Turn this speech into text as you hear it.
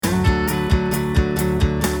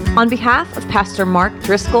On behalf of Pastor Mark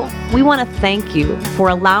Driscoll, we want to thank you for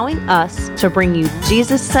allowing us to bring you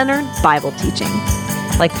Jesus-centered Bible teaching.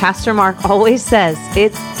 Like Pastor Mark always says,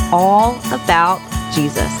 it's all about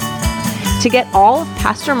Jesus. To get all of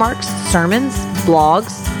Pastor Mark's sermons,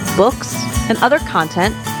 blogs, books, and other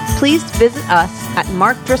content, please visit us at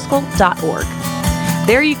markdriscoll.org.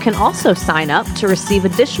 There you can also sign up to receive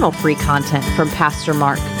additional free content from Pastor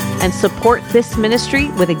Mark and support this ministry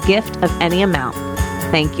with a gift of any amount.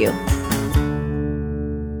 Thank you.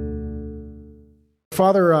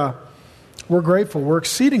 Father, we're grateful. We're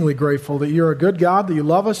exceedingly grateful that you're a good God, that you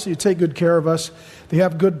love us, that you take good care of us, that you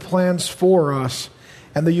have good plans for us,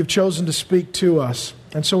 and that you've chosen to speak to us.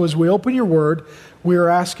 And so as we open your word, we are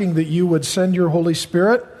asking that you would send your Holy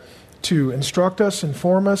Spirit to instruct us,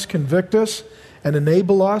 inform us, convict us, and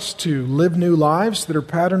enable us to live new lives that are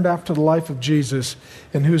patterned after the life of Jesus,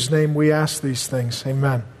 in whose name we ask these things.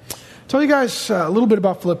 Amen. Tell you guys a little bit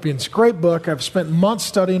about Philippians. Great book. I've spent months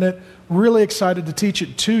studying it. Really excited to teach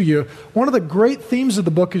it to you. One of the great themes of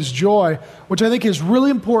the book is joy, which I think is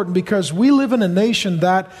really important because we live in a nation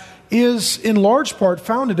that is in large part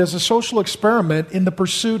founded as a social experiment in the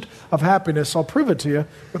pursuit of happiness. I'll prove it to you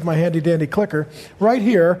with my handy dandy clicker. Right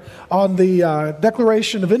here on the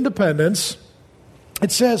Declaration of Independence,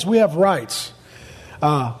 it says we have rights.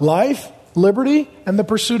 Life, liberty, and the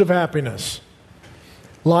pursuit of happiness.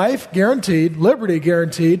 Life, guaranteed. Liberty,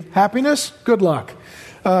 guaranteed. Happiness, good luck.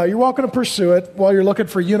 You're welcome to pursue it while you're looking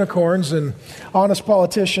for unicorns and honest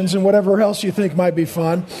politicians and whatever else you think might be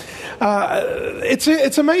fun.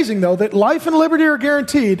 It's amazing, though, that life and liberty are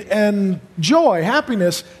guaranteed, and joy,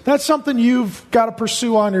 happiness, that's something you've got to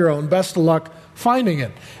pursue on your own. Best of luck finding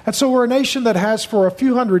it. And so we're a nation that has for a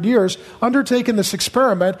few hundred years undertaken this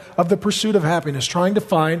experiment of the pursuit of happiness, trying to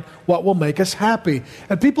find what will make us happy.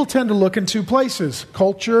 And people tend to look in two places,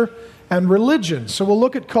 culture and religion. So we'll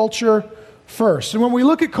look at culture first. And when we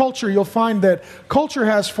look at culture, you'll find that culture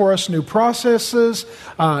has for us new processes,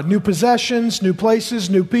 new possessions, new places,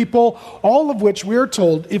 new people, all of which we are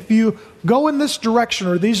told if you go in this direction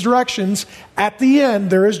or these directions, at the end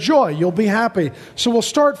there is joy. You'll be happy. So we'll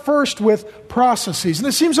start first with processes. And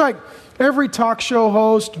it seems like every talk show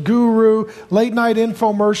host, guru, late night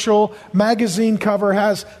infomercial, magazine cover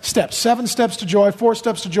has steps. 7 steps to joy, 4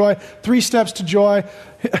 steps to joy, 3 steps to joy.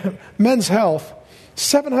 Men's Health,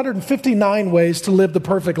 759 ways to live the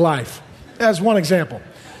perfect life, as one example.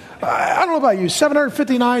 I don't know about you,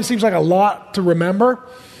 759 seems like a lot to remember,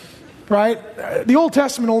 right? The Old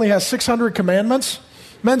Testament only has 600 commandments.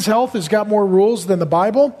 Men's Health has got more rules than the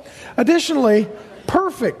Bible. Additionally,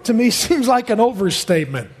 perfect to me seems like an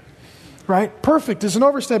overstatement, right? Perfect is an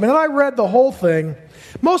overstatement. And I read the whole thing.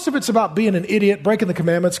 Most of it's about being an idiot, breaking the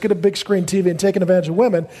commandments, get a big screen TV and taking advantage of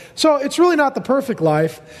women. So it's really not the perfect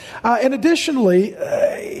life. And additionally,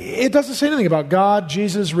 it doesn't say anything about God,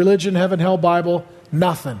 Jesus, religion, heaven, hell, Bible,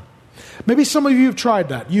 nothing. Maybe some of you have tried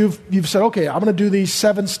that. You've said, okay, I'm going to do these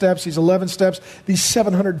 7 steps, these 11 steps, these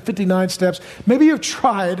 759 steps. Maybe you've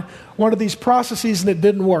tried one of these processes and it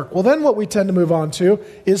didn't work. Well, then what we tend to move on to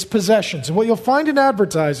is possessions. And what you'll find in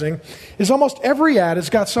advertising is almost every ad has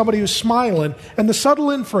got somebody who's smiling, and the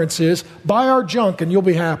subtle inference is, buy our junk and you'll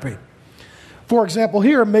be happy. For example,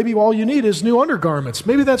 here, maybe all you need is new undergarments.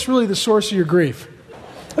 Maybe that's really the source of your grief.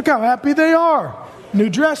 Look how happy they are. New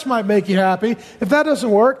dress might make you happy. If that doesn't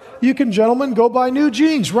work, you can, gentlemen, go buy new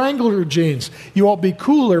jeans, Wrangler jeans. You won't be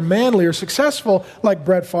cool or manly or successful like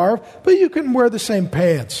Brett Favre, but you can wear the same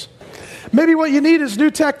pants. Maybe what you need is new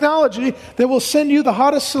technology that will send you the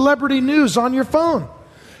hottest celebrity news on your phone.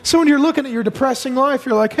 So when you're looking at your depressing life,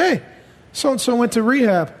 you're like, hey, so-and-so went to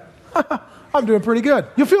rehab. I'm doing pretty good.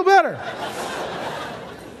 You'll feel better.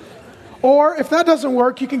 Or if that doesn't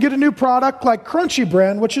work, you can get a new product like Crunchy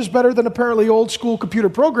brand, which is better than apparently old school computer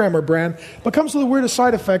programmer brand, but comes with the weirdest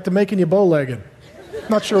side effect of making you bow-legged.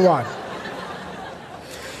 Not sure why.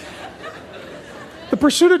 The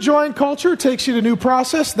pursuit of joy in culture takes you to new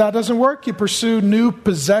process. That doesn't work. You pursue new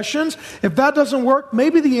possessions. If that doesn't work,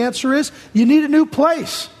 maybe the answer is you need a new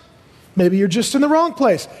place. Maybe you're just in the wrong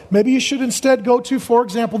place. Maybe you should instead go to, for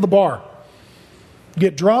example, the bar.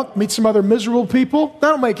 Get drunk, meet some other miserable people.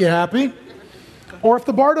 That'll make you happy. Or if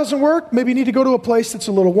the bar doesn't work, maybe you need to go to a place that's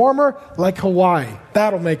a little warmer, like Hawaii.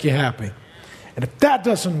 That'll make you happy. And if that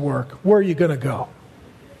doesn't work, where are you going to go?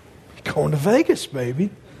 You're going to Vegas,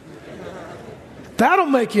 baby. That'll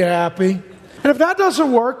make you happy. And if that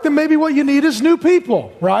doesn't work, then maybe what you need is new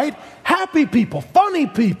people, right? Happy people, funny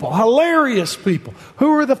people, hilarious people.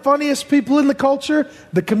 Who are the funniest people in the culture?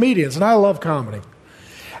 The comedians. And I love comedy.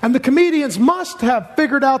 And the comedians must have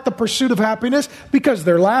figured out the pursuit of happiness because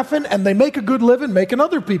they're laughing and they make a good living making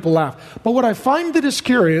other people laugh. But what I find that is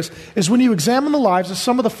curious is when you examine the lives of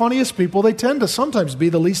some of the funniest people, they tend to sometimes be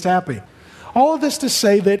the least happy. All of this to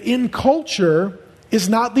say that in culture is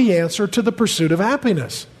not the answer to the pursuit of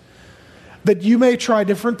happiness. That you may try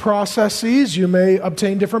different processes, you may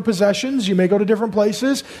obtain different possessions, you may go to different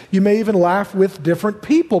places, you may even laugh with different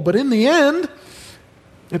people, but in the end,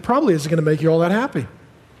 it probably isn't going to make you all that happy.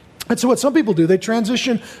 And so what some people do, they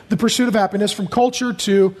transition the pursuit of happiness from culture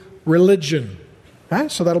to religion. Okay?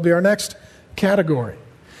 So that'll be our next category.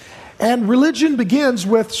 And religion begins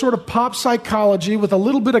with sort of pop psychology with a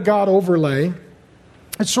little bit of God overlay.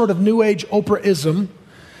 It's sort of New Age Oprah-ism.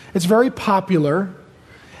 It's very popular.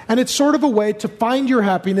 And it's sort of a way to find your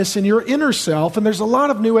happiness in your inner self. And there's a lot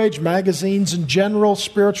of New Age magazines and general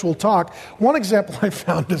spiritual talk. One example I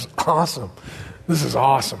found is awesome. This is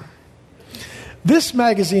awesome. This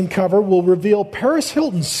magazine cover will reveal Paris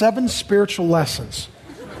Hilton's 7 spiritual lessons.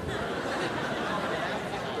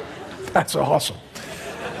 That's awesome.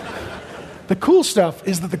 The cool stuff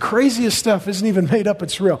is that the craziest stuff isn't even made up,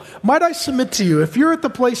 it's real. Might I submit to you, if you're at the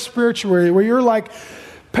place spiritually where you're like,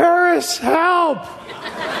 Paris, help!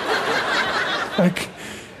 Like,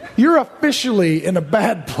 you're officially in a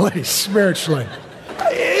bad place spiritually.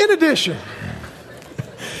 In addition,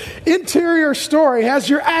 Interior Story has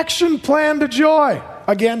your action plan to joy.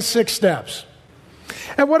 Again, 6 steps.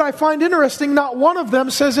 And what I find interesting, not one of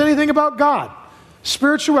them says anything about God.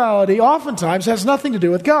 Spirituality oftentimes has nothing to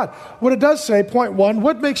do with God. What it does say, point 1,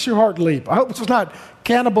 what makes your heart leap? I hope it's not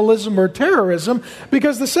cannibalism or terrorism,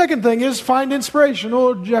 because the second thing is find inspiration,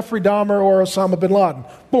 or Jeffrey Dahmer or Osama bin Laden,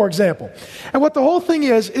 for example. And what the whole thing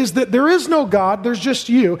is that there is no God, there's just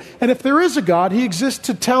you. And if there is a God, he exists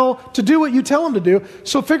to do what you tell him to do.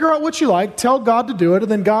 So figure out what you like, tell God to do it,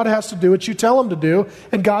 and then God has to do what you tell him to do.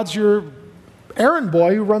 And God's your errand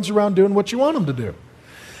boy who runs around doing what you want him to do.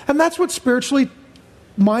 And that's what spiritually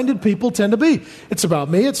minded people tend to be. It's about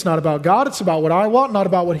me, it's not about God, it's about what I want, not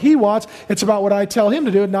about what he wants. It's about what I tell him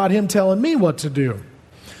to do, not him telling me what to do.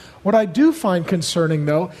 What I do find concerning,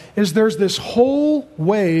 though, is there's this whole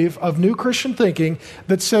wave of new Christian thinking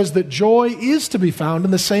that says that joy is to be found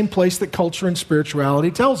in the same place that culture and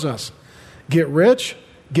spirituality tells us. Get rich,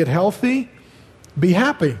 get healthy, be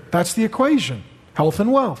happy. That's the equation. Health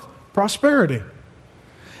and wealth, prosperity.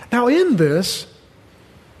 Now in this,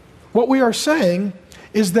 what we are saying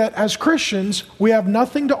is that as Christians, we have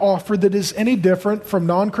nothing to offer that is any different from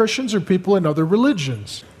non-Christians or people in other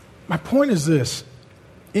religions. My point is this.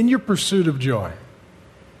 In your pursuit of joy,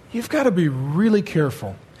 you've got to be really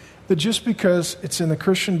careful that just because it's in the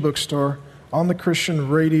Christian bookstore, on the Christian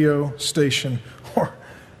radio station, or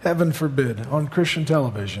heaven forbid, on Christian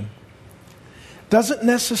television, doesn't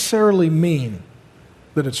necessarily mean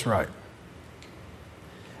that it's right.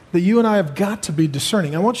 That you and I have got to be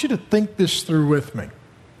discerning. I want you to think this through with me.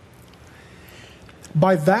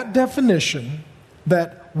 By that definition,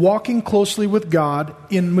 that walking closely with God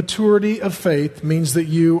in maturity of faith means that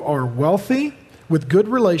you are wealthy, with good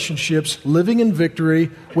relationships, living in victory,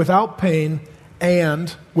 without pain,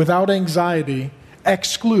 and without anxiety,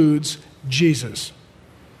 excludes Jesus.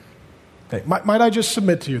 Okay. Might I just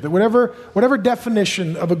submit to you that whatever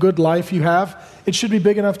definition of a good life you have, it should be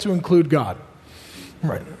big enough to include God.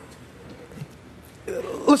 Right.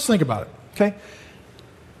 Let's think about it, okay?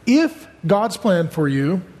 If God's plan for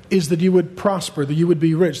you is that you would prosper, that you would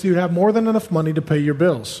be rich, that you would have more than enough money to pay your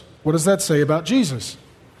bills, what does that say about Jesus?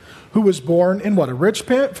 Who was born in what, a rich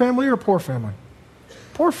family or a poor family?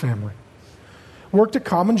 Poor family. Worked a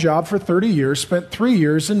common job for 30 years, spent 3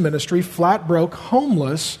 years in ministry, flat broke,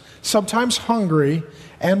 homeless, sometimes hungry,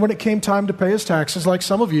 and when it came time to pay his taxes, like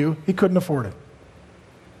some of you, he couldn't afford it.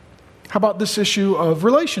 How about this issue of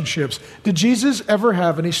relationships? Did Jesus ever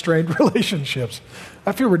have any strained relationships?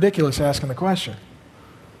 I feel ridiculous asking the question.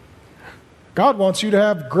 God wants you to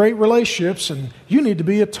have great relationships, and you need to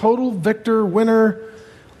be a total victor, winner.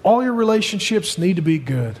 All your relationships need to be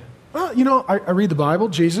good. Well, you know, I read the Bible.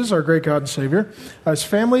 Jesus, our great God and Savior, his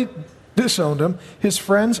family disowned him. His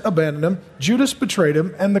friends abandoned him. Judas betrayed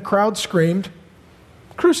him, and the crowd screamed,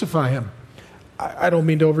 "Crucify him." I don't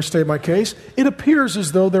mean to overstate my case. It appears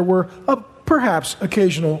as though there were perhaps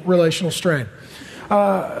occasional relational strain.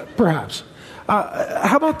 Perhaps.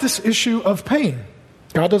 How about this issue of pain?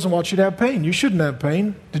 God doesn't want you to have pain. You shouldn't have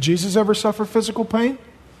pain. Did Jesus ever suffer physical pain?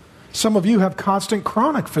 Some of you have constant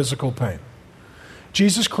chronic physical pain.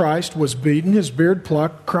 Jesus Christ was beaten, his beard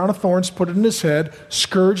plucked, crown of thorns put in his head,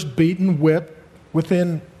 scourged, beaten, whipped.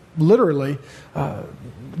 Within literally,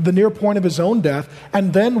 the near point of his own death,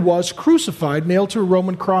 and then was crucified, nailed to a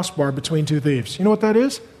Roman crossbar between two thieves. You know what that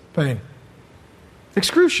is? Pain.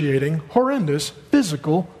 Excruciating, horrendous,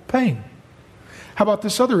 physical pain. How about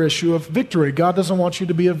this other issue of victory? God doesn't want you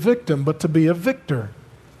to be a victim, but to be a victor.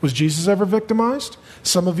 Was Jesus ever victimized?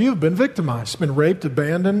 Some of you have been victimized, been raped,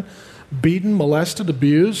 abandoned, beaten, molested,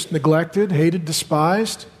 abused, neglected, hated,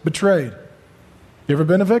 despised, betrayed. You ever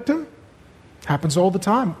been a victim? Happens all the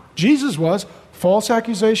time. Jesus was. False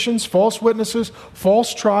accusations, false witnesses,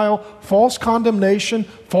 false trial, false condemnation,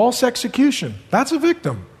 false execution. That's a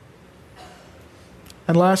victim.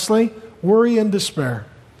 And lastly, worry and despair.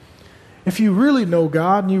 If you really know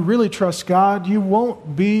God and you really trust God, you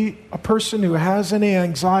won't be a person who has any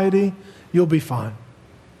anxiety. You'll be fine.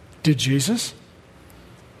 Did Jesus?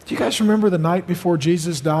 Do you guys remember the night before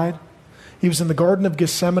Jesus died? He was in the Garden of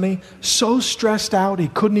Gethsemane, so stressed out he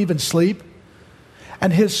couldn't even sleep.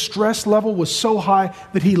 And his stress level was so high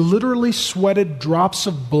that he literally sweated drops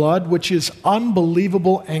of blood, which is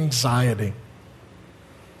unbelievable anxiety.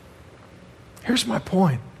 Here's my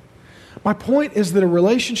point. My point is that a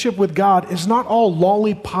relationship with God is not all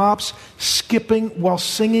lollipops, skipping while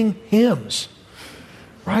singing hymns.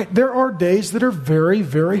 Right? There are days that are very,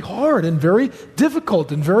 very hard and very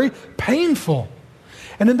difficult and very painful.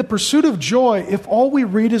 And in the pursuit of joy, if all we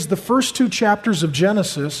read is the first 2 chapters of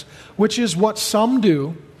Genesis, which is what some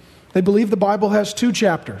do, they believe the Bible has 2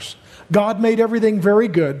 chapters. God made everything very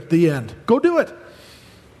good, the end. Go do it.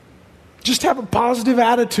 Just have a positive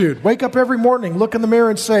attitude. Wake up every morning, look in the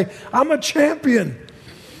mirror and say, I'm a champion.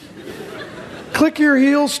 Click your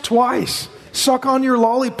heels twice. Suck on your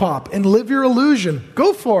lollipop and live your illusion.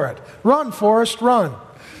 Go for it. Run, Forrest, run.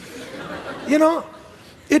 You know,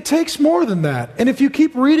 it takes more than that. And if you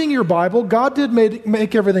keep reading your Bible, God did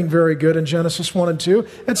make everything very good in Genesis 1 and 2,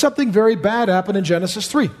 and something very bad happened in Genesis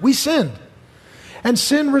 3. We sinned. And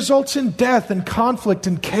sin results in death and conflict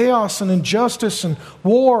and chaos and injustice and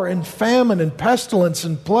war and famine and pestilence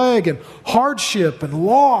and plague and hardship and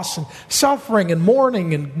loss and suffering and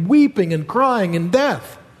mourning and weeping and crying and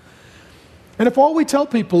death. And if all we tell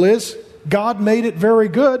people is, God made it very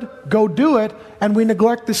good, go do it, and we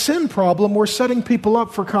neglect the sin problem, we're setting people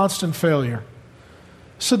up for constant failure.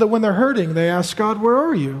 So that when they're hurting, they ask, God, where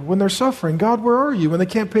are you? When they're suffering, God, where are you? When they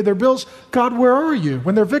can't pay their bills, God, where are you?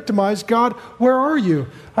 When they're victimized, God, where are you?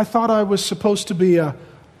 I thought I was supposed to be a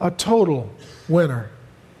total winner.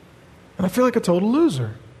 And I feel like a total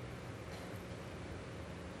loser.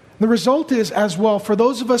 The result is, as well, for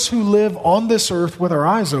those of us who live on this earth with our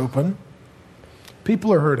eyes open,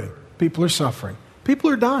 people are hurting. People are suffering. People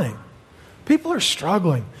are dying. People are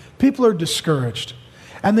struggling. People are discouraged.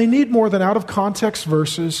 And they need more than out-of-context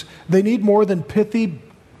verses. They need more than pithy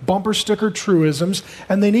bumper sticker truisms.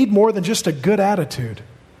 And they need more than just a good attitude.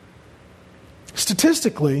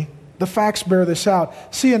 Statistically, the facts bear this out.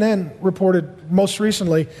 CNN reported most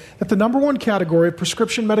recently that the number 1 category of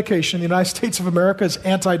prescription medication in the United States of America is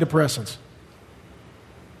antidepressants.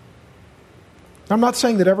 I'm not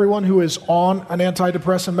saying that everyone who is on an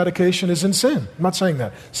antidepressant medication is in sin. I'm not saying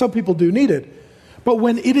that. Some people do need it. But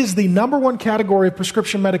when it is the number 1 category of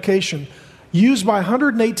prescription medication used by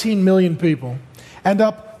 118 million people and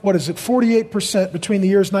up, 48% between the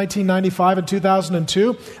years 1995 and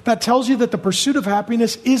 2002, that tells you that the pursuit of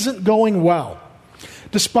happiness isn't going well.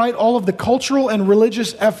 Despite all of the cultural and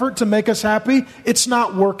religious effort to make us happy, it's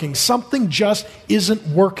not working. Something just isn't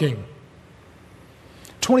working.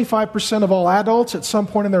 25% of all adults at some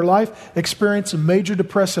point in their life experience a major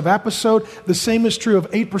depressive episode. The same is true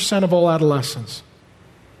of 8% of all adolescents.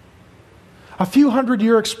 A few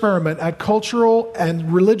hundred-year experiment at cultural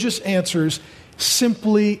and religious answers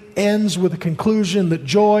simply ends with the conclusion that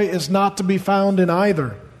joy is not to be found in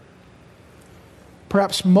either.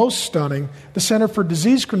 Perhaps most stunning, the Center for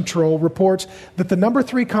Disease Control reports that the number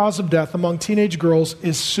 3 cause of death among teenage girls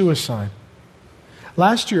is suicide.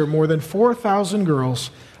 Last year, more than 4,000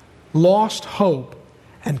 girls lost hope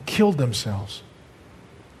and killed themselves.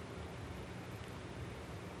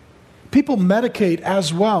 People medicate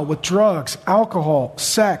as well with drugs, alcohol,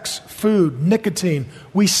 sex, food, nicotine.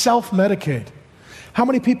 We self-medicate. How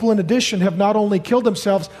many people in addition have not only killed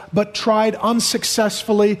themselves, but tried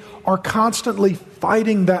unsuccessfully, are constantly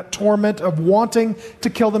fighting that torment of wanting to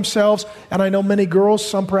kill themselves? And I know many girls,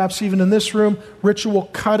 some perhaps even in this room, ritual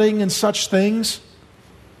cutting and such things.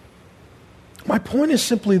 My point is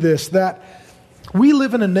simply this, that we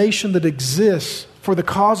live in a nation that exists for the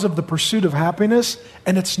cause of the pursuit of happiness,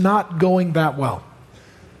 and it's not going that well.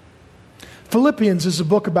 Philippians is a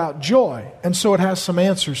book about joy, and so it has some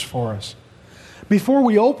answers for us. Before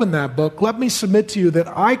we open that book, let me submit to you that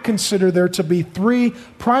I consider there to be 3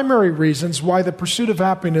 primary reasons why the pursuit of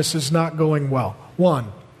happiness is not going well.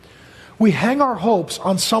 1, we hang our hopes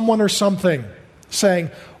on someone or something,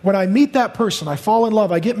 saying, when I meet that person, I fall in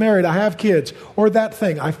love, I get married, I have kids, or that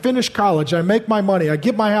thing, I finish college, I make my money, I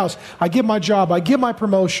get my house, I get my job, I get my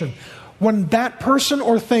promotion. When that person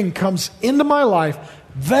or thing comes into my life,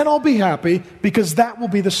 then I'll be happy because that will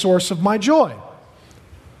be the source of my joy.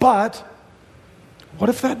 But what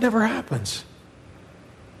if that never happens?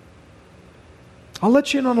 I'll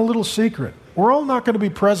let you in on a little secret. We're all not going to be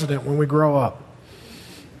president when we grow up.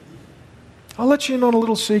 I'll let you in on a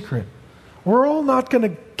little secret. We're all not going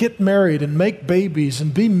to get married and make babies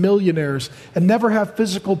and be millionaires and never have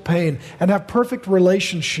physical pain and have perfect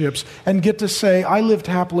relationships and get to say, I lived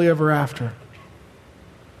happily ever after.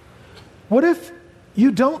 What if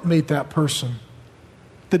you don't meet that person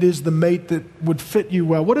that is the mate that would fit you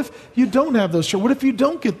well? What if you don't have those children? What if you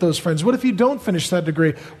don't get those friends? What if you don't finish that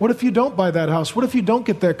degree? What if you don't buy that house? What if you don't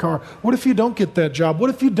get that car? What if you don't get that job? What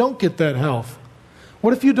if you don't get that health?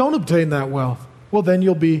 What if you don't obtain that wealth? Well, then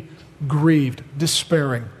you'll be grieved,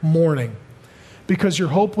 despairing, mourning, because your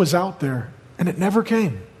hope was out there and it never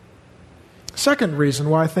came. Second reason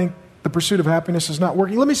why I think the pursuit of happiness is not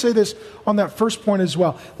working. Let me say this on that first point as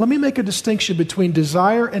well. Let me make a distinction between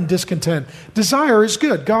desire and discontent. Desire is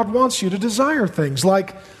good. God wants you to desire things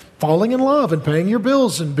like falling in love and paying your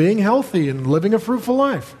bills and being healthy and living a fruitful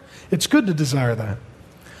life. It's good to desire that.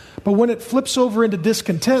 But when it flips over into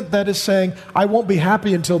discontent, that is saying, I won't be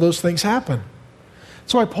happy until those things happen.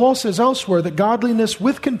 That's why Paul says elsewhere that godliness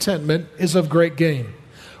with contentment is of great gain.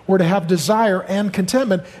 We're to have desire and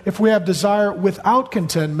contentment. If we have desire without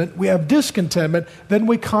contentment, we have discontentment, then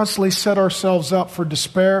we constantly set ourselves up for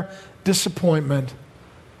despair, disappointment,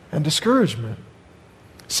 and discouragement.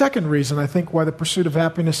 Second reason, I think, why the pursuit of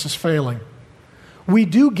happiness is failing. We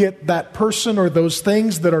do get that person or those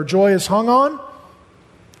things that our joy is hung on,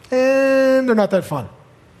 and they're not that fun.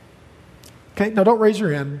 Okay, now don't raise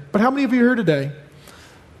your hand, but how many of you are here today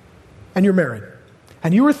and you're married?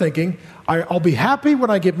 And you were thinking, I'll be happy when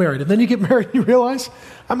I get married. And then you get married and you realize,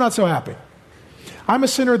 I'm not so happy. I'm a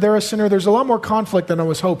sinner, they're a sinner. There's a lot more conflict than I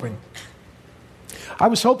was hoping. I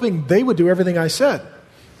was hoping they would do everything I said.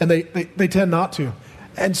 And they tend not to.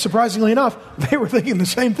 And surprisingly enough, they were thinking the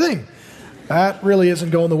same thing. That really isn't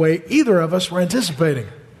going the way either of us were anticipating.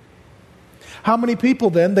 How many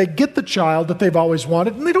people then, they get the child that they've always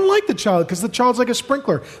wanted, and they don't like the child because the child's like a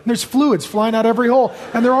sprinkler. And there's fluids flying out every hole,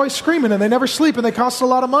 and they're always screaming, and they never sleep, and they cost a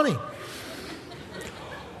lot of money.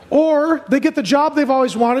 Or they get the job they've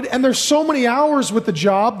always wanted, and there's so many hours with the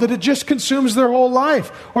job that it just consumes their whole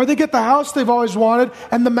life. Or they get the house they've always wanted,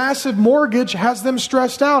 and the massive mortgage has them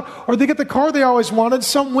stressed out. Or they get the car they always wanted,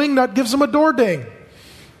 some wingnut gives them a door ding.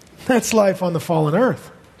 That's life on the fallen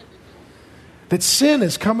earth. That sin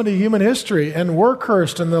has come into human history, and we're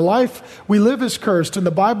cursed, and the life we live is cursed, and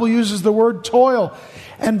the Bible uses the word toil.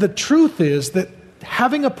 And the truth is that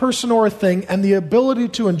having a person or a thing and the ability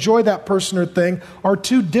to enjoy that person or thing are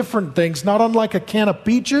two different things, not unlike a can of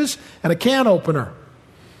peaches and a can opener.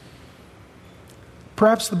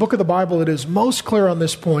 Perhaps the book of the Bible that is most clear on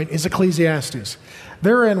this point is Ecclesiastes.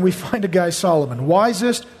 Therein we find a guy, Solomon,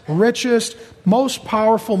 wisest, richest, most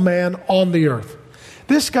powerful man on the earth.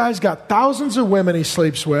 This guy's got thousands of women he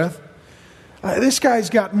sleeps with. This guy's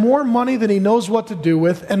got more money than he knows what to do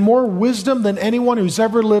with and more wisdom than anyone who's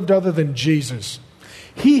ever lived other than Jesus.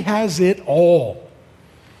 He has it all.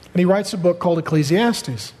 And he writes a book called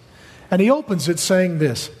Ecclesiastes. And he opens it saying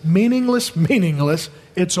this, meaningless, meaningless,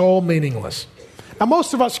 it's all meaningless. Now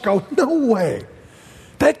most of us go, no way.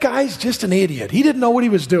 That guy's just an idiot. He didn't know what he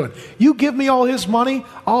was doing. You give me all his money,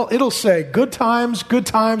 it'll say good times,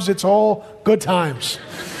 it's all good times.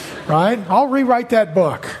 Right? I'll rewrite that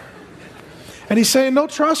book. And he's saying, no,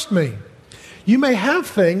 trust me. You may have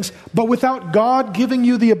things, but without God giving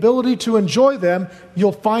you the ability to enjoy them,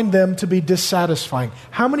 you'll find them to be dissatisfying.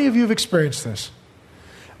 How many of you have experienced this?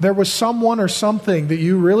 There was someone or something that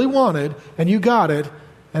you really wanted, and you got it,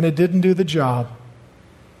 and it didn't do the job.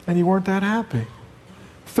 And you weren't that happy.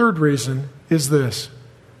 Third reason is this.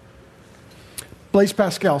 Blaise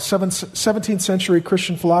Pascal, 17th century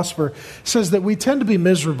Christian philosopher, says that we tend to be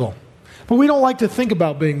miserable. But we don't like to think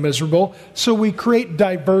about being miserable, so we create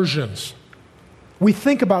diversions. We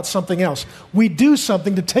think about something else. We do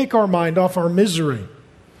something to take our mind off our misery.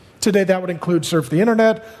 Today that would include surf the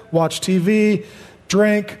internet, watch TV,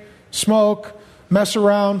 drink, smoke, mess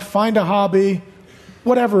around, find a hobby,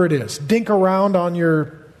 whatever it is. Dink around on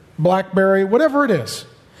your BlackBerry, whatever it is.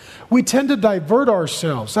 we tend to divert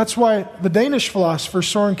ourselves. That's why the Danish philosopher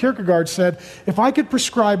Søren Kierkegaard said, if I could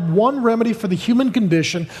prescribe one remedy for the human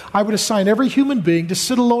condition, I would assign every human being to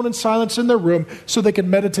sit alone in silence in their room so they could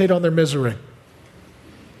meditate on their misery.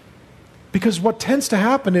 Because what tends to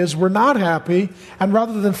happen is we're not happy, and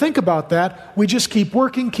rather than think about that, we just keep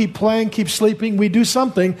working, keep playing, keep sleeping. We do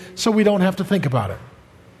something so we don't have to think about it.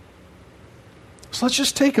 So let's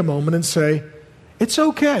just take a moment and say, it's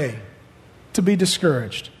okay to be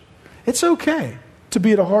discouraged. It's okay to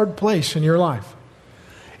be at a hard place in your life.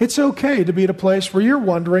 It's okay to be at a place where you're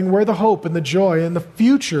wondering where the hope and the joy and the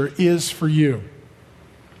future is for you.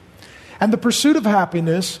 And the pursuit of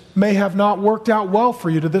happiness may have not worked out well for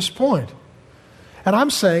you to this point. And I'm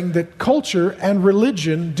saying that culture and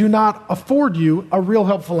religion do not afford you a real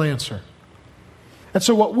helpful answer. And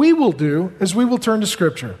so what we will do is we will turn to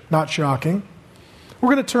Scripture. Not shocking.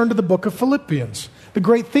 We're going to turn to the book of Philippians, the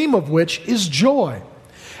great theme of which is joy.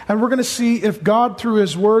 And we're going to see if God, through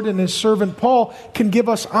His Word and His servant Paul, can give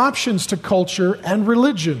us options to culture and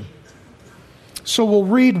religion. So we'll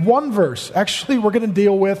read one verse. Actually, we're going to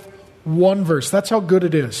deal with one verse. That's how good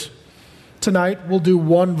it is. Tonight, we'll do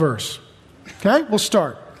one verse. Okay, we'll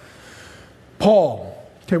start. Paul.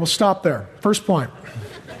 Okay, we'll stop there. First point.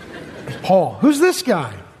 Paul. Who's this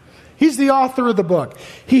guy? He's the author of the book.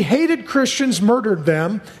 He hated Christians, murdered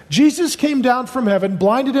them. Jesus came down from heaven,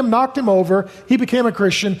 blinded him, knocked him over. He became a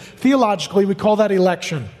Christian. Theologically, we call that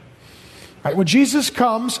election. Right, when Jesus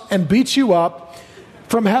comes and beats you up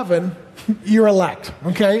from heaven, you're elect.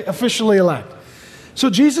 Okay, officially elect. So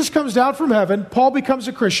Jesus comes down from heaven, Paul becomes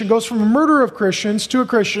a Christian, goes from a murderer of Christians to a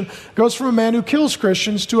Christian, goes from a man who kills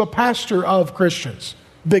Christians to a pastor of Christians.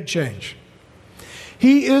 Big change.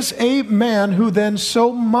 He is a man who then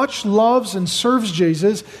so much loves and serves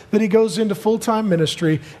Jesus that he goes into full-time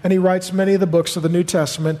ministry, and he writes many of the books of the New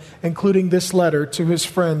Testament, including this letter to his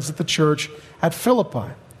friends at the church at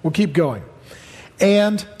Philippi. We'll keep going.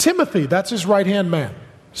 And Timothy, that's his right-hand man,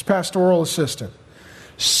 his pastoral assistant.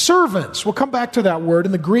 Servants, we'll come back to that word.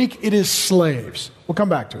 In the Greek, it is slaves. We'll come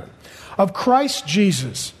back to it. Of Christ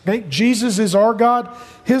Jesus. Okay? Jesus is our God,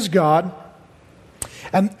 His God.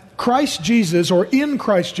 And Christ Jesus, or in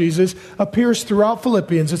Christ Jesus, appears throughout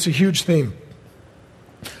Philippians. It's a huge theme.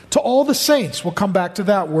 To all the saints, we'll come back to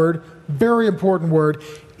that word. Very important word.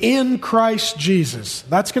 In Christ Jesus.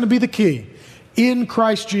 That's going to be the key. In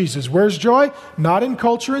Christ Jesus. Where's joy? Not in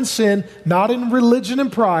culture and sin, not in religion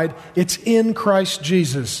and pride. It's in Christ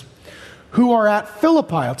Jesus. Who are at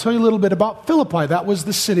Philippi. I'll tell you a little bit about Philippi. That was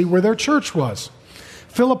the city where their church was.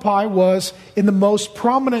 Philippi was in the most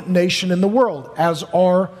prominent nation in the world, as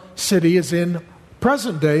our city is in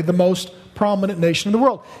present day the most prominent nation in the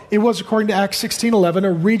world. It was, according to Acts 16:11,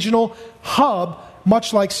 a regional hub,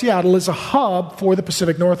 much like Seattle is a hub for the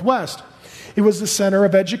Pacific Northwest. It was the center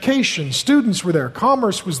of education. Students were there.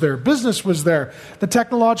 Commerce was there. Business was there. The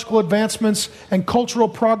technological advancements and cultural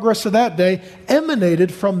progress of that day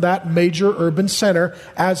emanated from that major urban center,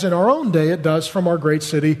 as in our own day it does from our great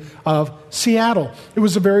city of Seattle. It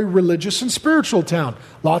was a very religious and spiritual town.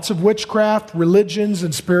 Lots of witchcraft, religions,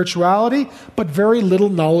 and spirituality, but very little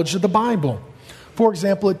knowledge of the Bible. For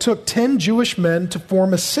example, it took 10 Jewish men to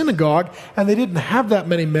form a synagogue, and they didn't have that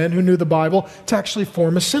many men who knew the Bible to actually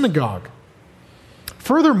form a synagogue.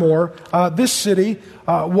 Furthermore, this city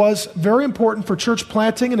was very important for church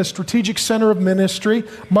planting and a strategic center of ministry,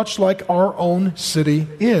 much like our own city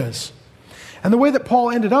is. And the way that Paul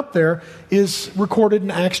ended up there is recorded in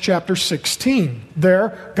Acts chapter 16.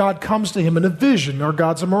 There, God comes to him in a vision. Our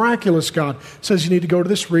God's a miraculous God. Says you need to go to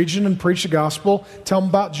this region and preach the gospel, tell them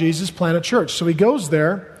about Jesus, plant a church. So he goes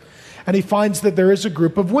there, and he finds that there is a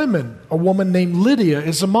group of women. A woman named Lydia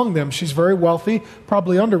is among them. She's very wealthy,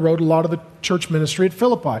 probably underwrote a lot of the church ministry at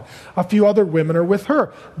Philippi. A few other women are with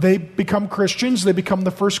her. They become Christians. They become the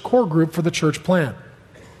first core group for the church plant.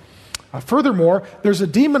 Furthermore, there's a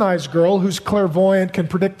demonized girl who's clairvoyant, can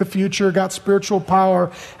predict the future, got spiritual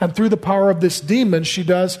power, and through the power of this demon, she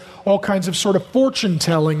does all kinds of sort of fortune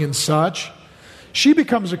telling and such. She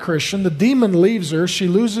becomes a Christian. The demon leaves her. She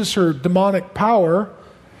loses her demonic power.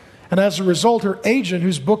 And as a result, her agent,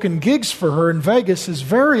 who's booking gigs for her in Vegas, is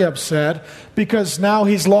very upset because now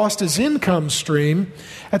he's lost his income stream.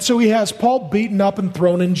 And so he has Paul beaten up and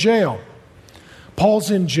thrown in jail. Paul's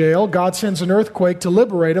in jail. God sends an earthquake to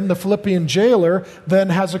liberate him. The Philippian jailer then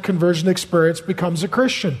has a conversion experience, becomes a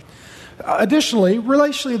Christian. Additionally,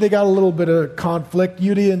 relationally, they got a little bit of conflict.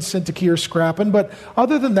 Euodia and Syntyche are scrapping. But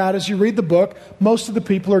other than that, as you read the book, most of the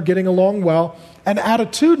people are getting along well. And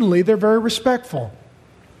attitudinally, they're very respectful.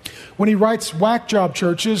 When he writes whack job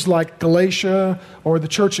churches like Galatia or the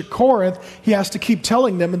church at Corinth, he has to keep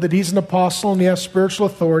telling them that he's an apostle and he has spiritual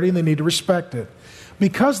authority and they need to respect it.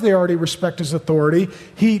 Because they already respect his authority,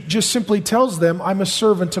 he just simply tells them, I'm a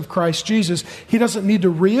servant of Christ Jesus. He doesn't need to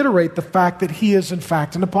reiterate the fact that he is in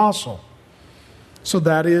fact an apostle. So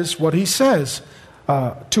that is what he says.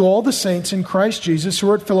 To all the saints in Christ Jesus who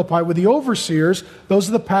are at Philippi with the overseers, those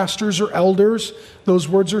are the pastors or elders. Those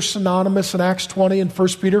words are synonymous in Acts 20 and 1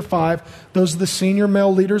 Peter 5. Those are the senior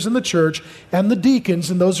male leaders in the church, and the deacons,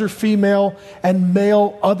 and those are female and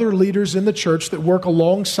male other leaders in the church that work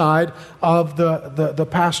alongside of the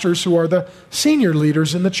pastors who are the senior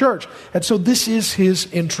leaders in the church. And so this is his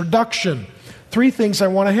introduction. 3 things I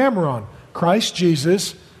want to hammer on: Christ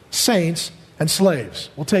Jesus, saints, and slaves.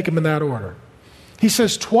 We'll take them in that order. He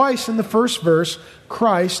says twice in the first verse,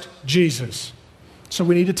 Christ Jesus. So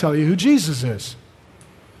we need to tell you who Jesus is.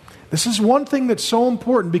 This is one thing that's so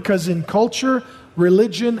important because in culture,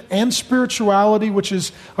 religion, and spirituality, which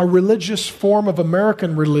is a religious form of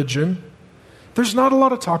American religion, there's not a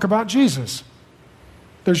lot of talk about Jesus.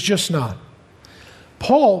 There's just not.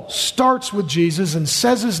 Paul starts with Jesus and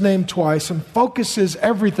says his name twice and focuses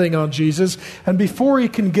everything on Jesus. And before he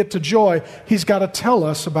can get to joy, he's got to tell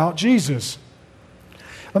us about Jesus.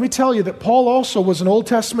 Let me tell you that Paul also was an Old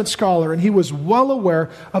Testament scholar, and he was well aware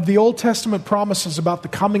of the Old Testament promises about the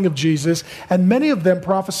coming of Jesus, and many of them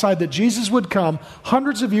prophesied that Jesus would come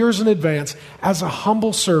hundreds of years in advance as a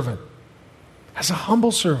humble servant. As a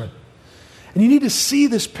humble servant. And you need to see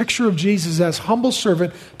this picture of Jesus as humble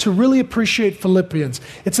servant to really appreciate Philippians.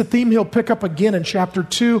 It's a theme he'll pick up again in chapter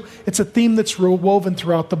 2. It's a theme that's woven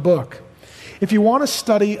throughout the book. If you want to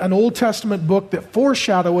study an Old Testament book that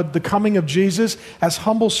foreshadowed the coming of Jesus as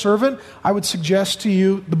humble servant, I would suggest to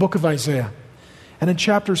you the book of Isaiah. And in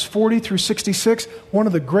chapters 40 through 66, one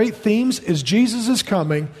of the great themes is Jesus is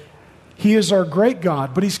coming. He is our great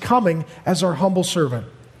God, but he's coming as our humble servant.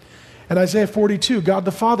 In Isaiah 42, God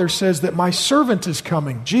the Father says that my servant is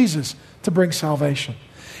coming, Jesus, to bring salvation.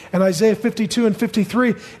 In Isaiah 52 and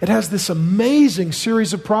 53, it has this amazing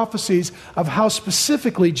series of prophecies of how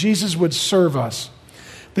specifically Jesus would serve us.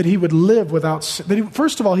 That he would live without sin.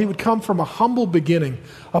 First of all, he would come from a humble beginning,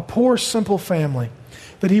 a poor, simple family.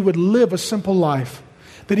 That he would live a simple life.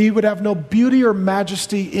 That he would have no beauty or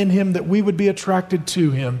majesty in him that we would be attracted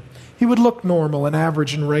to him. He would look normal and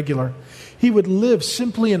average and regular. He would live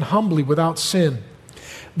simply and humbly without sin.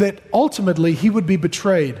 That ultimately he would be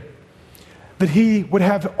betrayed. That he would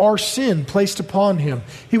have our sin placed upon him.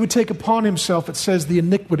 He would take upon himself, it says, the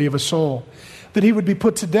iniquity of a soul. That he would be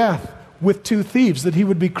put to death with 2 thieves. That he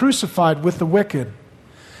would be crucified with the wicked.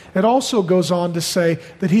 It also goes on to say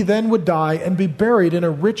that he then would die and be buried in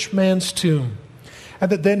a rich man's tomb.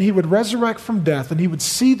 And that then he would resurrect from death and he would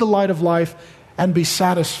see the light of life and be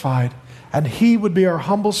satisfied. And he would be our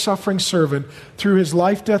humble suffering servant through his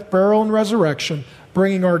life, death, burial, and resurrection,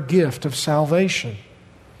 bringing our gift of salvation.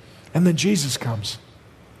 And then Jesus comes.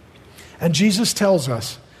 And Jesus tells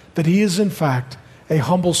us that he is in fact a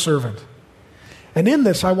humble servant. And in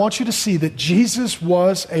this, I want you to see that Jesus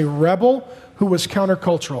was a rebel who was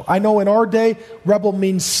countercultural. I know in our day, rebel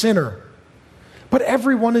means sinner. But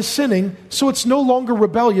everyone is sinning, so it's no longer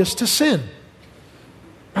rebellious to sin.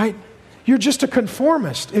 Right? You're just a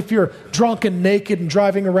conformist if you're drunk and naked and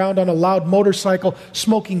driving around on a loud motorcycle,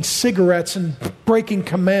 smoking cigarettes and breaking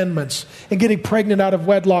commandments and getting pregnant out of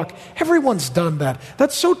wedlock. Everyone's done that.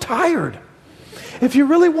 That's so tired. If you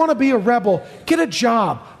really want to be a rebel, get a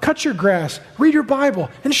job, cut your grass, read your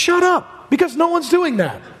Bible, and shut up, because no one's doing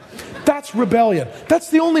that. That's rebellion.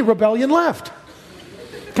 That's the only rebellion left.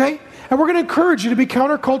 Okay? And we're going to encourage you to be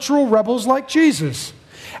countercultural rebels like Jesus.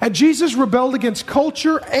 And Jesus rebelled against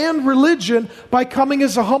culture and religion by coming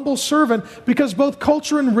as a humble servant, because both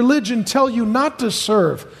culture and religion tell you not to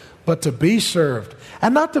serve, but to be served.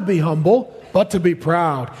 And not to be humble, but to be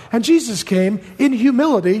proud. And Jesus came in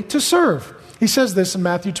humility to serve. He says this in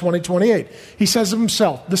Matthew 20:28. He says of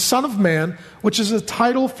himself, the Son of Man, which is a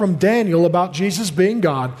title from Daniel about Jesus being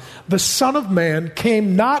God, the Son of Man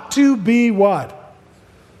came not to be what?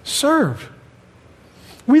 Served.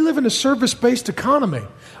 We live in a service-based economy.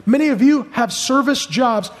 Many of you have service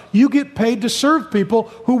jobs. You get paid to serve people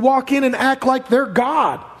who walk in and act like they're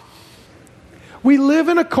God. We live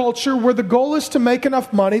in a culture where the goal is to make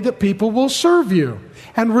enough money that people will serve you.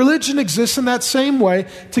 And religion exists in that same way,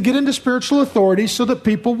 to get into spiritual authority so that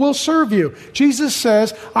people will serve you. Jesus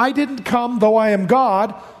says, I didn't come, though I am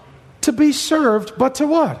God, to be served, but to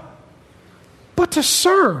what? But to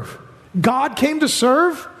serve. God came to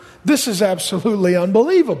serve? This is absolutely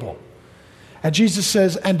unbelievable. And Jesus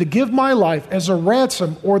says, and to give my life as a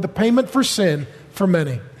ransom or the payment for sin for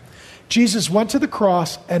many. Jesus went to the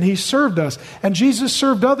cross and he served us. And Jesus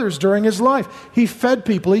served others during his life. He fed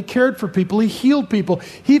people, he cared for people, he healed people.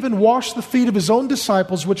 He even washed the feet of his own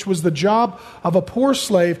disciples, which was the job of a poor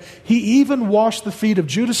slave. He even washed the feet of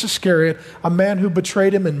Judas Iscariot, a man who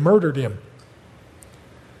betrayed him and murdered him.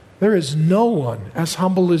 There is no one as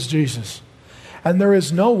humble as Jesus. And there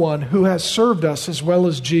is no one who has served us as well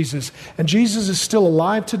as Jesus. And Jesus is still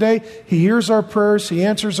alive today. He hears our prayers. He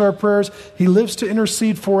answers our prayers. He lives to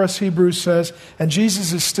intercede for us, Hebrews says. And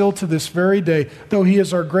Jesus is still to this very day. Though he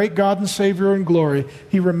is our great God and Savior in glory,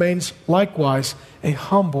 he remains likewise a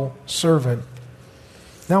humble servant.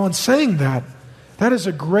 Now, in saying that, that is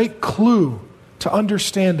a great clue to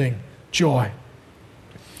understanding joy.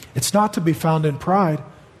 It's not to be found in pride,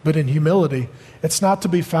 but in humility. It's not to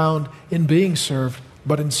be found in being served,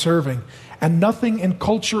 but in serving. And nothing in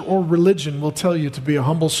culture or religion will tell you to be a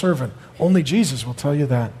humble servant. Only Jesus will tell you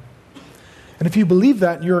that. And if you believe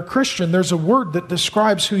that and you're a Christian, there's a word that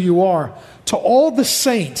describes who you are. To all the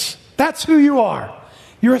saints, that's who you are.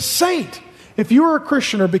 You're a saint. If you are a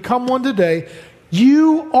Christian or become one today,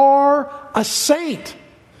 you are a saint.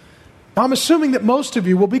 Now, I'm assuming that most of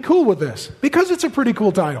you will be cool with this because it's a pretty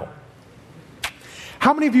cool title.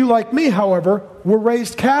 How many of you, like me, however, were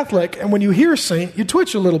raised Catholic, and when you hear saint, you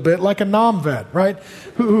twitch a little bit like a non-vet, right?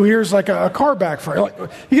 Who hears like a car backfire. Like,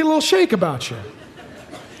 you get a little shake about you.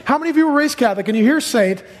 How many of you were raised Catholic and you hear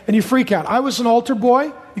saint and you freak out? I was an altar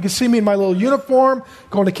boy. You can see me in my little uniform,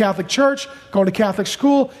 going to Catholic church, going to Catholic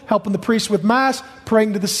school, helping the priest with Mass,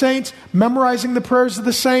 praying to the saints, memorizing the prayers of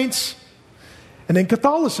the saints. And in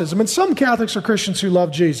Catholicism, and some Catholics are Christians who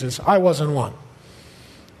love Jesus. I wasn't one.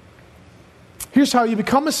 Here's how you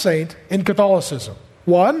become a saint in Catholicism.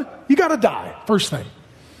 One, you got to die, first thing.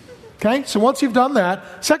 Okay, so once you've done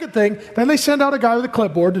that, second thing, then they send out a guy with a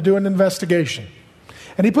clipboard to do an investigation.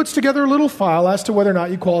 And he puts together a little file as to whether or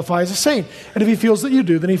not you qualify as a saint. And if he feels that you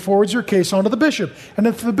do, then he forwards your case on to the bishop. And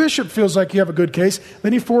if the bishop feels like you have a good case,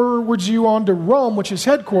 then he forwards you on to Rome, which is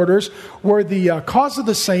headquarters, where the cause of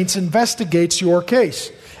the saints investigates your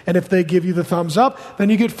case. And if they give you the thumbs up, then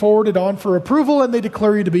you get forwarded on for approval and they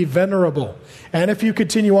declare you to be venerable. And if you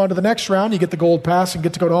continue on to the next round, you get the gold pass and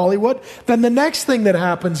get to go to Hollywood. Then the next thing that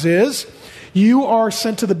happens is you are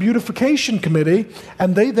sent to the beatification committee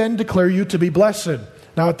and they then declare you to be blessed.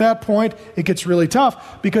 Now at that point, it gets really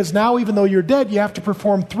tough because now even though you're dead, you have to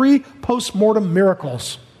perform 3 post-mortem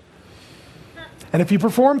miracles. And if you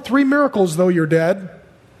perform 3 miracles though you're dead,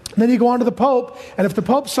 then you go on to the Pope, and if the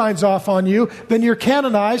Pope signs off on you, then you're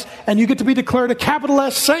canonized, and you get to be declared a capital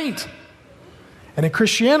S saint. And in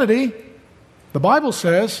Christianity, the Bible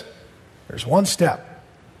says there's one step.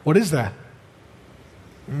 What is that?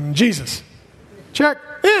 Jesus. Check.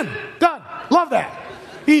 In. Done. Love that.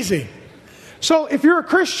 Easy. So if you're a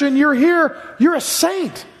Christian, you're here, you're a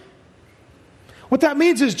saint. What that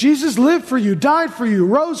means is Jesus lived for you, died for you,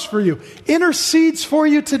 rose for you, intercedes for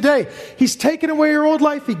you today. He's taken away your old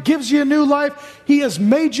life. He gives you a new life. He has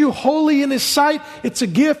made you holy in His sight. It's a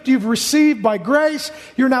gift you've received by grace.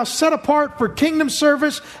 You're now set apart for kingdom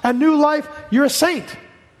service and new life. You're a saint.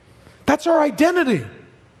 That's our identity.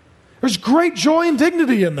 There's great joy and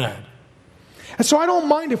dignity in that. And so I don't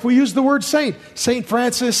mind if we use the word saint. St.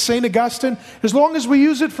 Francis, St. Augustine, as long as we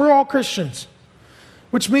use it for all Christians.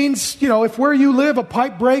 Which means, if where you live a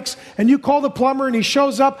pipe breaks and you call the plumber and he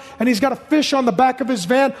shows up and he's got a fish on the back of his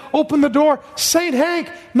van, open the door. St. Hank,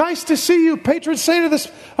 nice to see you. Patron saint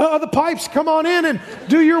of the pipes, come on in and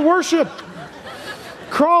do your worship.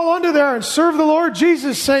 Crawl under there and serve the Lord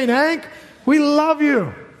Jesus, St. Hank. We love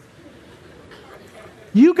you.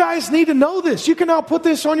 You guys need to know this. You can now put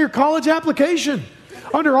this on your college application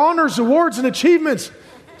under honors, awards, and achievements.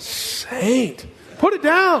 Saint. Put it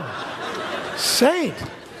down. Saint.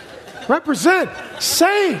 Represent.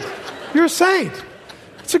 Saint. You're a saint.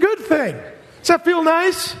 It's a good thing. Does that feel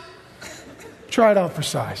nice? Try it on for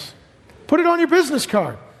size. Put it on your business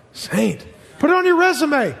card. Saint. Put it on your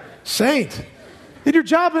resume. Saint. In your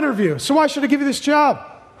job interview. So why should I give you this job?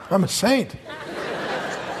 I'm a saint.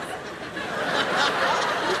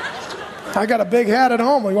 I got a big hat at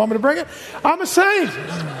home. You want me to bring it? I'm a saint.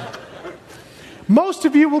 Most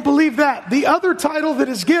of you will believe that. The other title that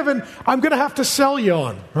is given, I'm going to have to sell you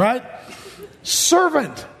on, right?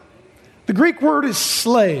 Servant. The Greek word is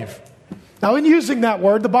slave. Now, in using that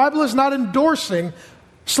word, the Bible is not endorsing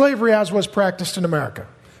slavery as was practiced in America,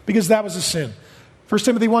 because that was a sin. 1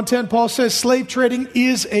 Timothy 1:10, Paul says slave trading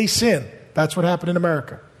is a sin. That's what happened in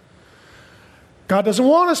America. God doesn't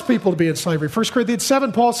want us people to be in slavery. 1 Corinthians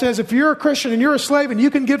 7, Paul says, if you're a Christian and you're a slave and you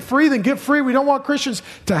can get free, then get free. We don't want Christians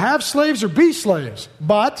to have slaves or be slaves.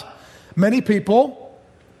 But many people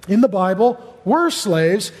in the Bible were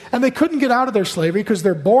slaves, and they couldn't get out of their slavery because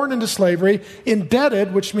they're born into slavery,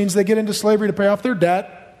 indebted, which means they get into slavery to pay off their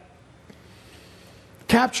debt,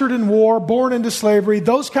 captured in war, born into slavery,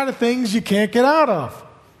 those kind of things you can't get out of.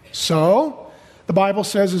 So, the Bible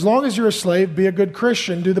says as long as you're a slave, be a good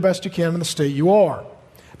Christian, do the best you can in the state you are.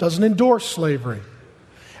 It doesn't endorse slavery.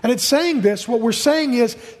 And it's saying this, what we're saying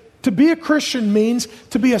is, to be a Christian means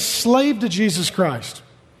to be a slave to Jesus Christ.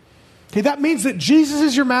 Okay, that means that Jesus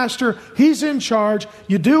is your master, He's in charge,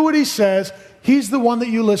 you do what He says, He's the one that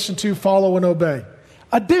you listen to, follow, and obey.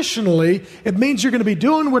 Additionally, it means you're going to be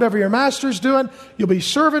doing whatever your master's doing, you'll be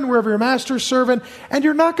serving wherever your master's serving, and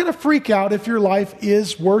you're not going to freak out if your life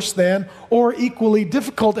is worse than or equally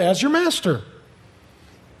difficult as your master.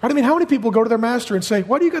 Right? I mean, how many people go to their master and say,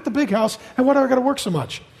 why do you got the big house and why do I got to work so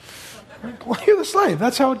much? Well, you're the slave.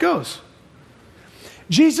 That's how it goes.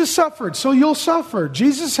 Jesus suffered, so you'll suffer.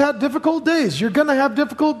 Jesus had difficult days. You're going to have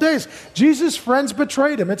difficult days. Jesus' friends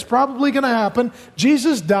betrayed Him. It's probably going to happen.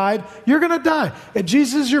 Jesus died. You're going to die. If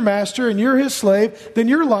Jesus is your master and you're His slave, then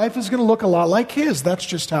your life is going to look a lot like His. That's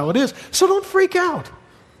just how it is. So don't freak out.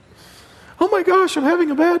 Oh my gosh, I'm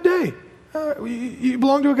having a bad day. You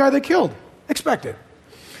belong to a guy they killed. Expect it.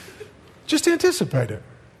 Just anticipate it.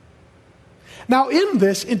 Now, in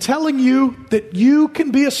this, in telling you that you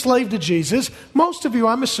can be a slave to Jesus, most of you,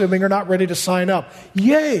 I'm assuming, are not ready to sign up.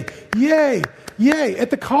 Yay, yay, yay.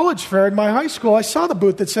 At the college fair in my high school, I saw the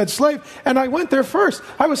booth that said slave, and I went there first.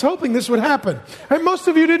 I was hoping this would happen. And most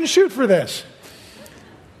of you didn't shoot for this.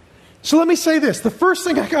 So let me say this. The first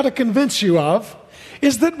thing I got to convince you of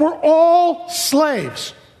is that we're all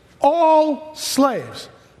slaves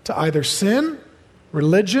to either sin,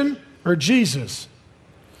 religion, or Jesus.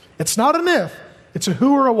 It's not an if, it's a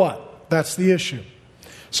who or a what. That's the issue.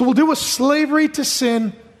 So we'll do a slavery to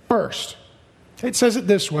sin first. It says it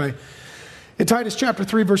this way. In Titus chapter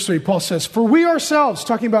 3, verse 3, Paul says, for we ourselves,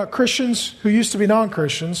 talking about Christians who used to be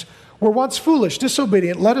non-Christians, were once foolish,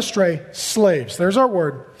 disobedient, led astray, slaves. There's our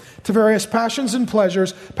word. To various passions and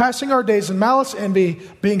pleasures, passing our days in malice, envy,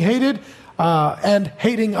 being hated, and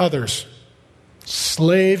hating others.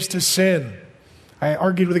 Slaves to sin. I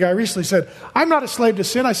argued with a guy recently, said, I'm not a slave to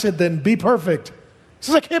sin. I said, then be perfect. He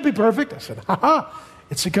says, I can't be perfect. I said,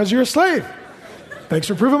 it's because you're a slave. Thanks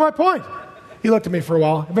for proving my point. He looked at me for a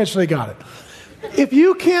while, eventually got it. If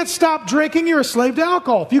you can't stop drinking, you're a slave to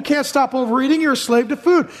alcohol. If you can't stop overeating, you're a slave to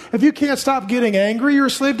food. If you can't stop getting angry, you're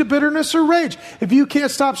a slave to bitterness or rage. If you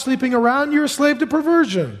can't stop sleeping around, you're a slave to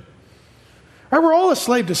perversion. Right, we're all a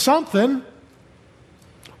slave to something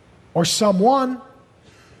or someone.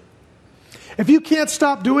 If you can't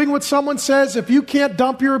stop doing what someone says, if you can't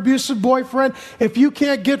dump your abusive boyfriend, if you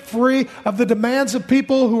can't get free of the demands of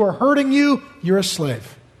people who are hurting you, you're a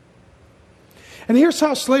slave. And here's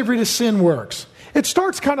how slavery to sin works. It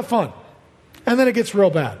starts kind of fun, and then it gets real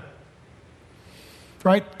bad.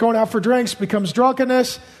 Right? Going out for drinks becomes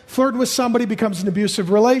drunkenness. Flirting with somebody becomes an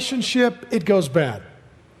abusive relationship. It goes bad.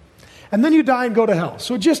 And then you die and go to hell.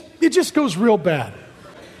 So it just goes real bad.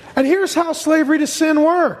 And here's how slavery to sin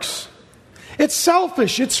works. It's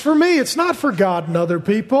selfish. It's for me. It's not for God and other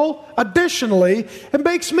people. Additionally, it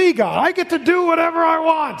makes me God. I get to do whatever I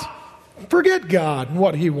want. Forget God and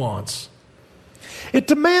what He wants. It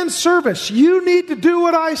demands service. You need to do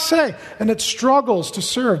what I say. And it struggles to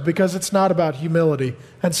serve because it's not about humility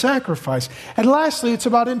and sacrifice. And lastly, it's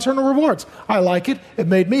about internal rewards. I like it. It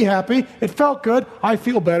made me happy. It felt good. I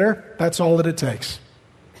feel better. That's all that it takes.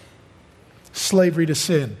 Slavery to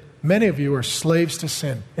sin. Many of you are slaves to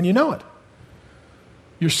sin. And you know it.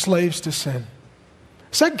 You're slaves to sin.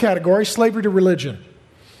 Second category, slavery to religion.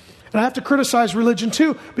 And I have to criticize religion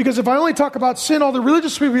too, because if I only talk about sin, all the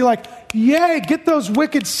religious people will be like, yay, get those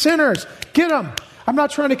wicked sinners. Get them. I'm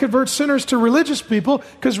not trying to convert sinners to religious people,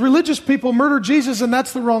 because religious people murder Jesus and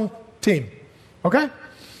that's the wrong team. Okay?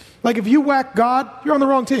 Like if you whack God, you're on the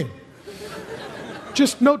wrong team.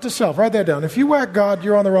 Just note to self, write that down. If you whack God,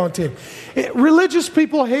 you're on the wrong team. Religious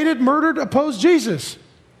people hated, murdered, opposed Jesus.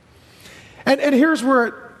 And here's where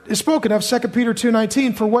it is spoken of, 2 Peter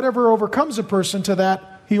 2:19, for whatever overcomes a person, to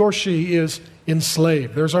that he or she is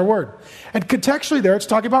enslaved. There's our word. And contextually there, it's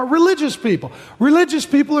talking about religious people. Religious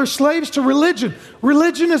people are slaves to religion.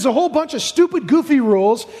 Religion is a whole bunch of stupid, goofy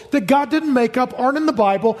rules that God didn't make up, aren't in the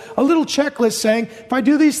Bible. A little checklist saying, if I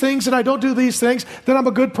do these things and I don't do these things, then I'm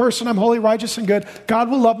a good person, I'm holy, righteous, and good. God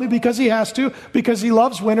will love me because He has to, because He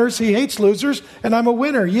loves winners, He hates losers, and I'm a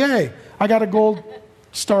winner. Yay. I got a gold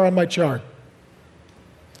star on my chart.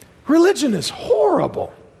 Religion is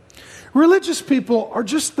horrible. Religious people are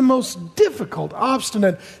just the most difficult,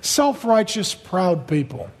 obstinate, self-righteous, proud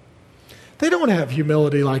people. They don't have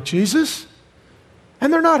humility like Jesus.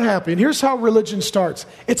 And they're not happy. And here's how religion starts.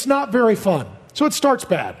 It's not very fun. So it starts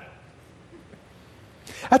bad.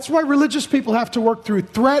 That's why religious people have to work through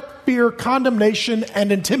threat, fear, condemnation,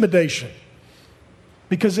 and intimidation.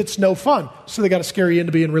 Because it's no fun. So they got to scare you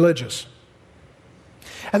into being religious.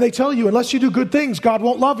 And they tell you, unless you do good things, God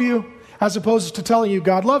won't love you. As opposed to telling you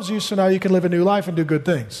God loves you, so now you can live a new life and do good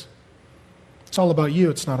things. It's all about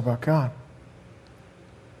you. It's not about God.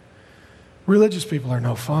 Religious people are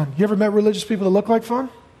no fun. You ever met religious people that look like fun?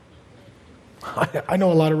 I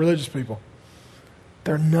know a lot of religious people.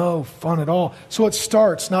 They're no fun at all. So it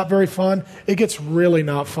starts not very fun. It gets really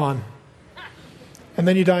not fun. And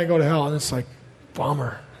then you die and go to hell. And it's like,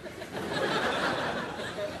 bummer.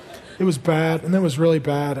 It was bad, and then it was really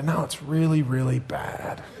bad, and now it's really, really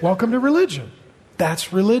bad. Welcome to religion.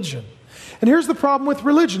 That's religion. And here's the problem with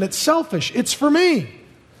religion. It's selfish. It's for me.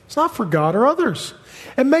 It's not for God or others.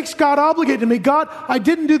 It makes God obligated to me. God, I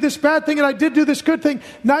didn't do this bad thing and I did do this good thing.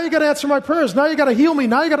 Now you got to answer my prayers. Now you got to heal me.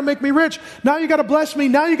 Now you got to make me rich. Now you got to bless me.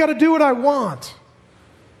 Now you got to do what I want.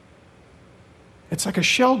 It's like a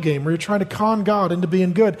shell game where you're trying to con God into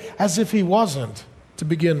being good as if he wasn't to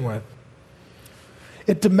begin with.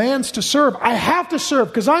 It demands to serve. I have to serve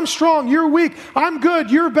because I'm strong, you're weak, I'm good,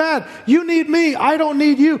 you're bad. You need me, I don't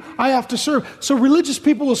need you. I have to serve. So religious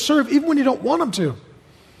people will serve even when you don't want them to.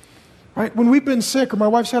 Right? When we've been sick or my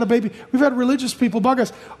wife's had a baby, we've had religious people bug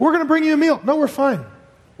us. We're going to bring you a meal. No, we're fine.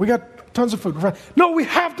 We got tons of food. We're fine. No, we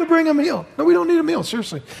have to bring a meal. No, we don't need a meal.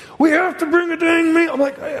 Seriously. We have to bring a dang meal. I'm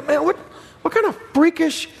like, hey, man, what kind of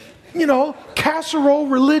freakish, casserole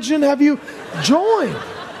religion have you joined?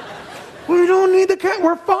 We don't need the cat.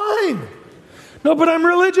 We're fine. No, but I'm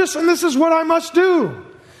religious and this is what I must do.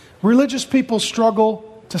 Religious people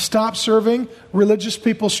struggle to stop serving. Religious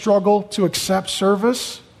people struggle to accept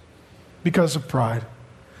service because of pride.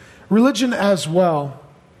 Religion as well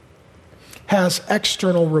has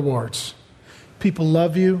external rewards. People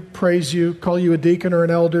love you, praise you, call you a deacon or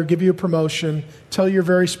an elder, give you a promotion, tell you you're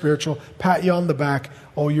very spiritual, pat you on the back.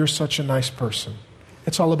 Oh, you're such a nice person.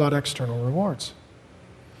 It's all about external rewards.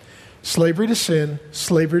 Slavery to sin,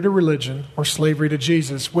 slavery to religion, or slavery to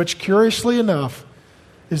Jesus, which curiously enough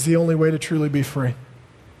is the only way to truly be free.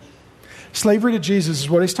 Slavery to Jesus is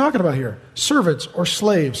what he's talking about here. Servants or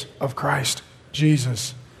slaves of Christ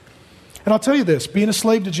Jesus. And I'll tell you this, being a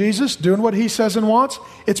slave to Jesus, doing what he says and wants,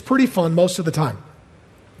 it's pretty fun most of the time.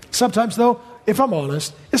 Sometimes though, if I'm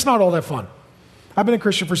honest, it's not all that fun. I've been a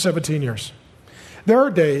Christian for 17 years. There are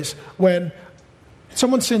days when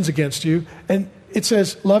someone sins against you and it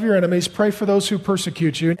says, love your enemies, pray for those who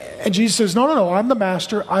persecute you. And Jesus says, no, I'm the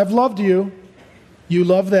master. I've loved you. You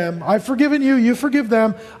love them. I've forgiven you. You forgive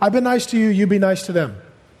them. I've been nice to you. You be nice to them.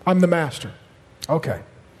 I'm the master. Okay.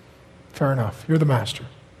 Fair enough. You're the master.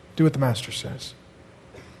 Do what the master says.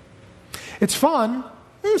 It's fun.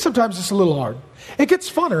 Sometimes it's a little hard. It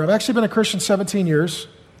gets funner. I've actually been a Christian 17 years.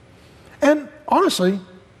 And honestly,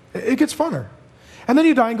 it gets funner. And then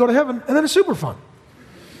you die and go to heaven, and then it's super fun.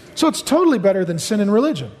 So it's totally better than sin and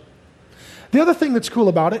religion. The other thing that's cool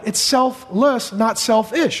about it, it's selfless, not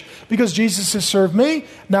selfish. Because Jesus has served me,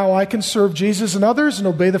 now I can serve Jesus and others and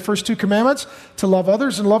obey the first two commandments to love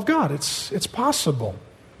others and love God. It's possible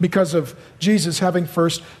because of Jesus having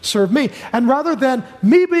first served me. And rather than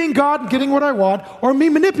me being God and getting what I want, or me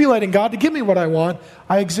manipulating God to give me what I want,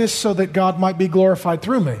 I exist so that God might be glorified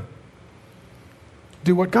through me.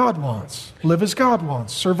 Do what God wants. Live as God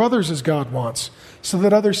wants. Serve others as God wants. So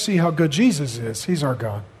that others see how good Jesus is. He's our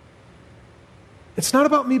God. It's not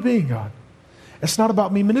about me being God. It's not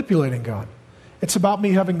about me manipulating God. It's about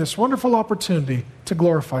me having this wonderful opportunity to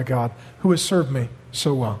glorify God who has served me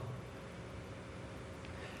so well.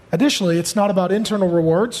 Additionally, it's not about internal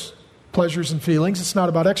rewards, pleasures and feelings. It's not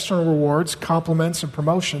about external rewards, compliments and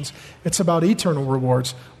promotions. It's about eternal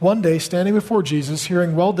rewards. One day, standing before Jesus,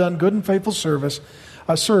 hearing, well done, good and faithful servant,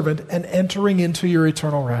 and entering into your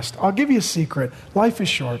eternal rest. I'll give you a secret. Life is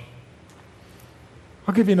short.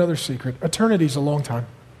 I'll give you another secret. Eternity's a long time.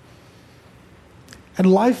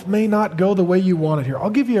 And life may not go the way you want it here. I'll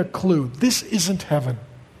give you a clue. This isn't heaven.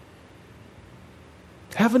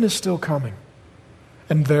 Heaven is still coming.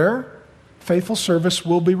 And there, faithful service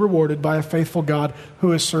will be rewarded by a faithful God who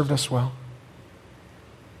has served us well.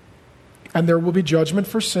 And there will be judgment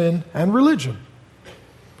for sin and religion.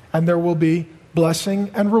 And there will be blessing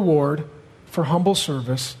and reward for humble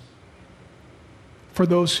service for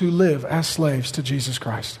those who live as slaves to Jesus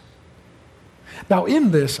Christ. Now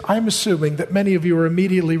in this, I'm assuming that many of you are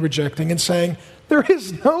immediately rejecting and saying, there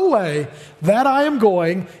is no way that I am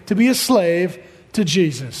going to be a slave to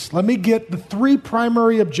Jesus. Let me get the three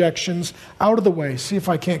primary objections out of the way, see if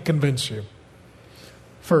I can't convince you.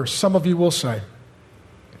 First, some of you will say,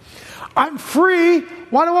 I'm free.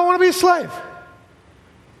 Why do I want to be a slave?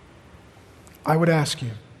 I would ask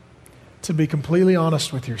you to be completely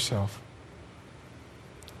honest with yourself.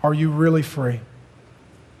 Are you really free?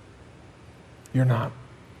 You're not.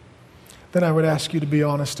 Then I would ask you to be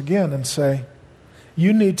honest again and say,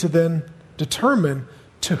 you need to then determine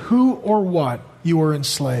to who or what you are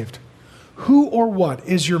enslaved. Who or what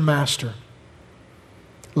is your master?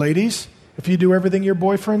 Ladies, if you do everything your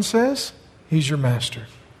boyfriend says, he's your master.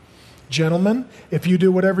 Gentlemen, if you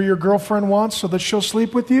do whatever your girlfriend wants so that she'll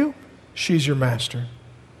sleep with you, she's your master.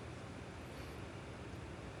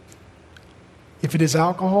 If it is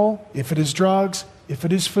alcohol, if it is drugs, if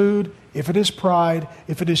it is food, if it is pride,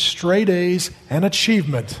 if it is straight A's and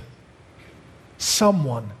achievement,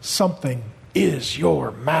 someone, something is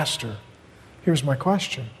your master. Here's my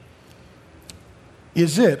question.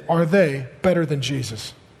 Are they better than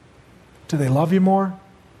Jesus? Do they love you more?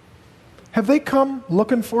 Have they come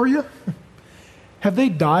looking for you? Have they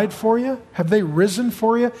died for you? Have they risen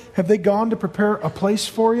for you? Have they gone to prepare a place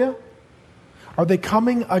for you? Are they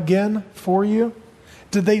coming again for you?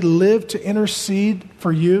 Do they live to intercede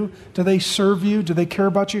for you? Do they serve you? Do they care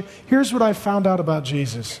about you? Here's what I found out about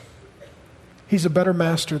Jesus. He's a better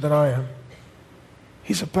master than I am.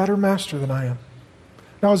 He's a better master than I am.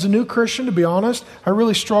 Now, as a new Christian, to be honest, I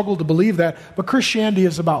really struggled to believe that. But Christianity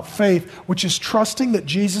is about faith, which is trusting that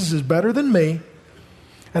Jesus is better than me.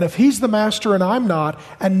 And if he's the master and I'm not,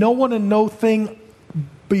 and no one and no thing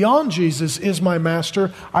beyond Jesus is my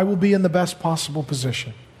master, I will be in the best possible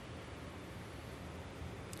position.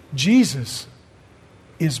 Jesus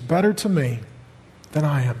is better to me than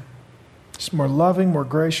I am. He's more loving, more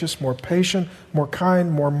gracious, more patient, more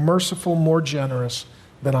kind, more merciful, more generous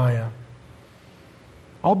than I am.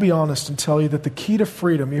 I'll be honest and tell you that the key to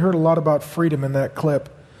freedom, you heard a lot about freedom in that clip.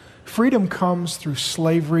 Freedom comes through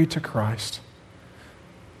slavery to Christ.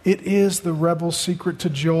 It is the rebel's secret to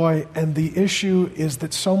joy, and the issue is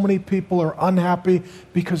that so many people are unhappy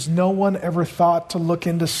because no one ever thought to look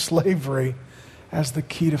into slavery as the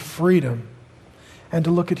key to freedom, and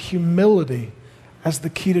to look at humility as the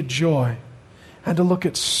key to joy, and to look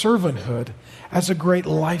at servanthood as a great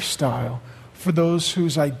lifestyle for those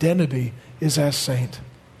whose identity is as saint.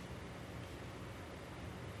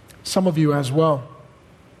 Some of you as well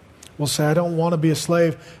will say, I don't want to be a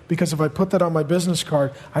slave because if I put that on my business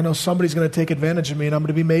card, I know somebody's going to take advantage of me and I'm going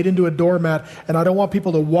to be made into a doormat, and I don't want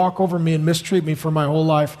people to walk over me and mistreat me for my whole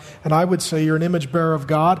life. And I would say, you're an image bearer of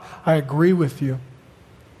God. I agree with you.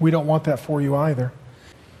 We don't want that for you either.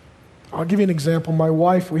 I'll give you an example. My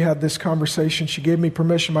wife, we had this conversation. She gave me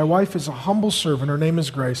permission. My wife is a humble servant. Her name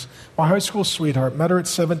is Grace. My high school sweetheart. Met her at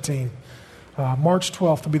 17. March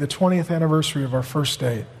 12th will be the 20th anniversary of our first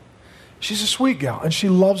date. She's a sweet gal, and she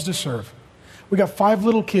loves to serve. We got 5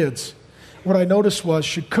 little kids. What I noticed was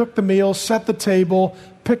she'd cook the meal, set the table,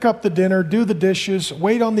 pick up the dinner, do the dishes,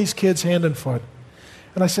 wait on these kids hand and foot.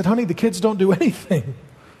 And I said, honey, the kids don't do anything.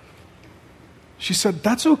 She said,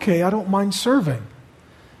 that's okay, I don't mind serving.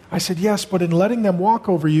 I said, yes, but in letting them walk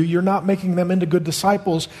over you, you're not making them into good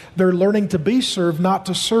disciples. They're learning to be served, not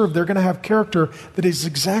to serve. They're going to have character that is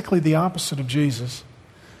exactly the opposite of Jesus.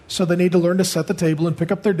 So they need to learn to set the table and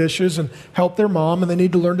pick up their dishes and help their mom, and they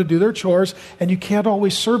need to learn to do their chores. And you can't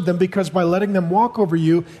always serve them because by letting them walk over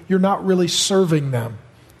you, you're not really serving them.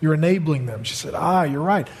 You're enabling them. She said, you're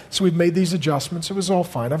right. So we've made these adjustments. It was all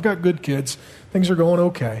fine. I've got good kids. Things are going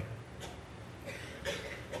okay.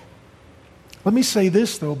 Let me say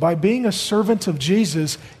this, though. By being a servant of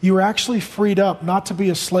Jesus, you are actually freed up not to be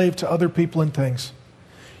a slave to other people and things.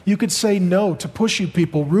 You could say no to pushy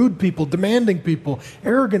people, rude people, demanding people,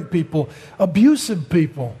 arrogant people, abusive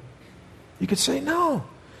people. You could say, no,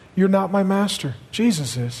 you're not my master.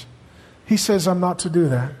 Jesus is. He says I'm not to do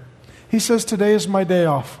that. He says today is my day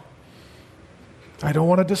off. I don't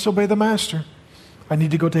want to disobey the master. I need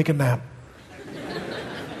to go take a nap.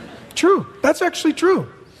 True. That's actually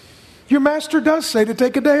true. Your master does say to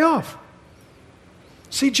take a day off.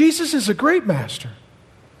 See, Jesus is a great master.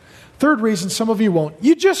 Third reason some of you won't.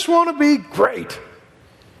 You just want to be great.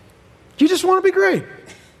 You just want to be great.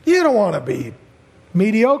 You don't want to be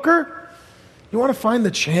mediocre. You want to find the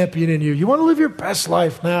champion in you. You want to live your best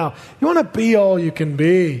life now. You want to be all you can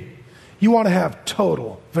be. You want to have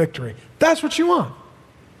total victory. That's what you want.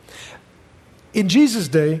 In Jesus'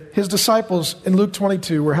 day, his disciples in Luke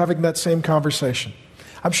 22 were having that same conversation.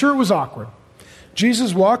 I'm sure it was awkward.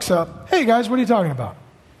 Jesus walks up. Hey guys, what are you talking about?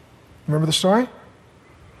 Remember the story?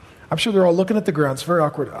 I'm sure they're all looking at the ground. It's very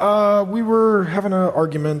awkward. We were having an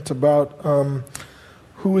argument about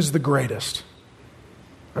who is the greatest.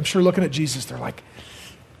 I'm sure looking at Jesus, they're like,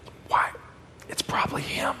 why? It's probably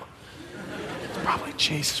him. It's probably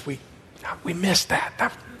Jesus. We missed that.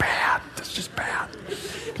 That's bad. That's just bad. Can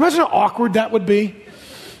you imagine how awkward that would be?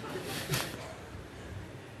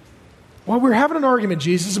 Well, we're having an argument,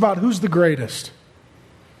 Jesus, about who's the greatest.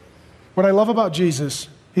 What I love about Jesus,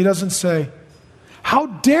 he doesn't say, how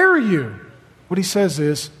dare you? What he says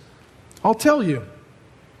is, I'll tell you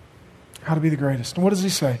how to be the greatest. And what does he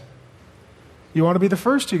say? You want to be the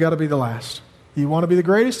first, you got to be the last. You want to be the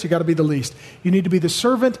greatest, you got to be the least. You need to be the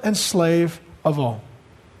servant and slave of all.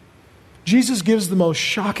 Jesus gives the most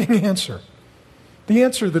shocking answer. The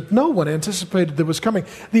answer that no one anticipated that was coming.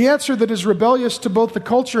 The answer that is rebellious to both the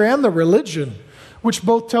culture and the religion, which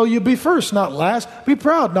both tell you be first, not last. Be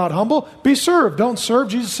proud, not humble. Be served, don't serve.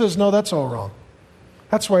 Jesus says, no, that's all wrong.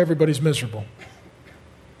 That's why everybody's miserable.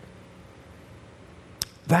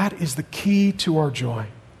 That is the key to our joy.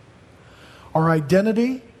 Our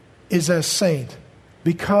identity is as saint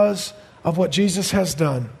because of what Jesus has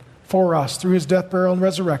done for us through his death, burial, and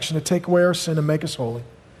resurrection to take away our sin and make us holy.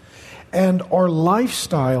 And our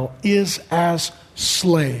lifestyle is as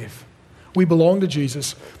slave. We belong to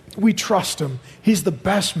Jesus. We trust him. He's the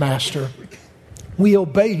best master. We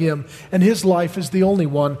obey him, and his life is the only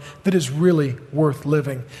one that is really worth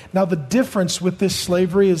living. Now, the difference with this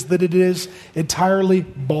slavery is that it is entirely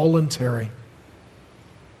voluntary.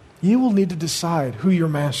 You will need to decide who your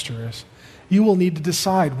master is. You will need to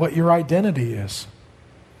decide what your identity is.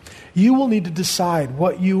 You will need to decide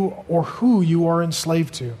what you or who you are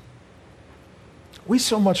enslaved to. We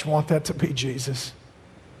so much want that to be Jesus.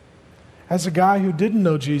 As a guy who didn't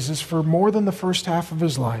know Jesus for more than the first half of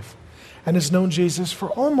his life and has known Jesus for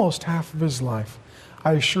almost half of his life,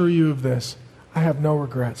 I assure you of this, I have no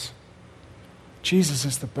regrets. Jesus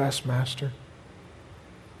is the best master.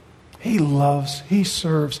 He loves, he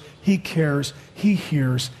serves, he cares, he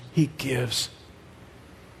hears, he gives.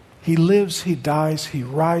 He lives, he dies, he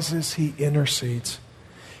rises, he intercedes.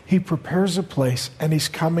 He prepares a place, and he's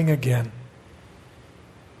coming again.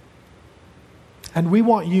 And we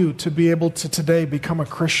want you to be able to today become a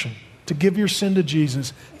Christian, to give your sin to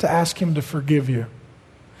Jesus, to ask him to forgive you,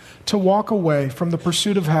 to walk away from the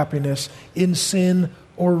pursuit of happiness in sin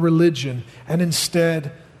or religion, and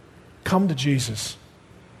instead come to Jesus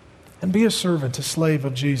and be a servant, a slave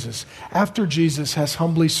of Jesus. After Jesus has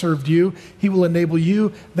humbly served you, he will enable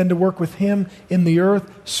you then to work with him in the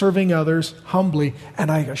earth, serving others humbly. And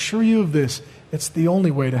I assure you of this, it's the only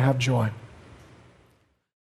way to have joy.